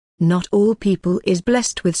Not all people is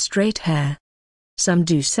blessed with straight hair. Some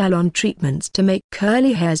do salon treatments to make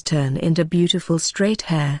curly hairs turn into beautiful straight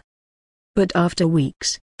hair. But after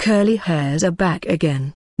weeks, curly hairs are back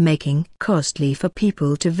again, making costly for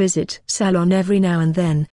people to visit salon every now and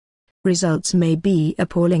then. Results may be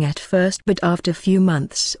appalling at first, but after few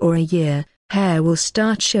months or a year, hair will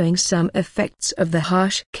start showing some effects of the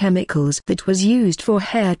harsh chemicals that was used for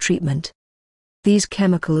hair treatment. These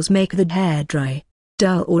chemicals make the hair dry,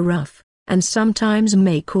 dull or rough, and sometimes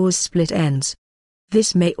may cause split ends.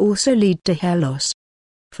 This may also lead to hair loss.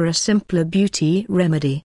 For a simpler beauty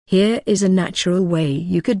remedy, here is a natural way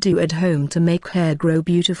you could do at home to make hair grow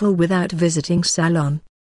beautiful without visiting salon.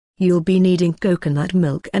 You'll be needing coconut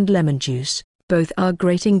milk and lemon juice. Both are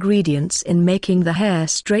great ingredients in making the hair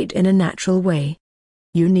straight in a natural way.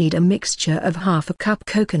 You need a mixture of half a cup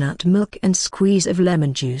coconut milk and squeeze of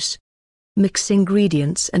lemon juice. Mix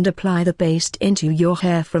ingredients and apply the paste into your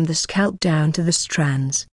hair from the scalp down to the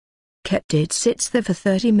strands. Keep it sits there for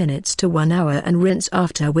 30 minutes to 1 hour and rinse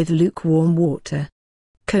after with lukewarm water.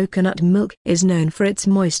 Coconut milk is known for its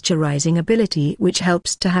moisturizing ability, which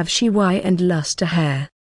helps to have shiny and luster hair.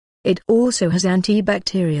 It also has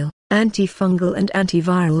antibacterial, antifungal and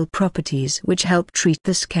antiviral properties which help treat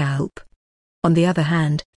the scalp. On the other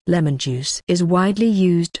hand, lemon juice is widely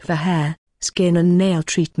used for hair, skin and nail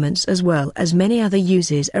treatments as well as many other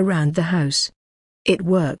uses around the house. It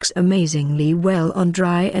works amazingly well on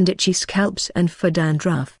dry and itchy scalps and for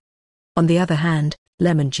dandruff. On the other hand,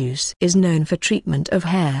 lemon juice is known for treatment of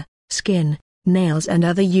hair, skin, nails and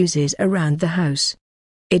other uses around the house.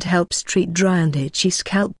 It helps treat dry and itchy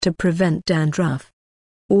scalp to prevent dandruff.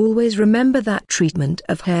 Always remember that treatment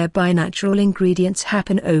of hair by natural ingredients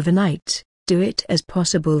happen overnight. Do it as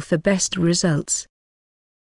possible for best results.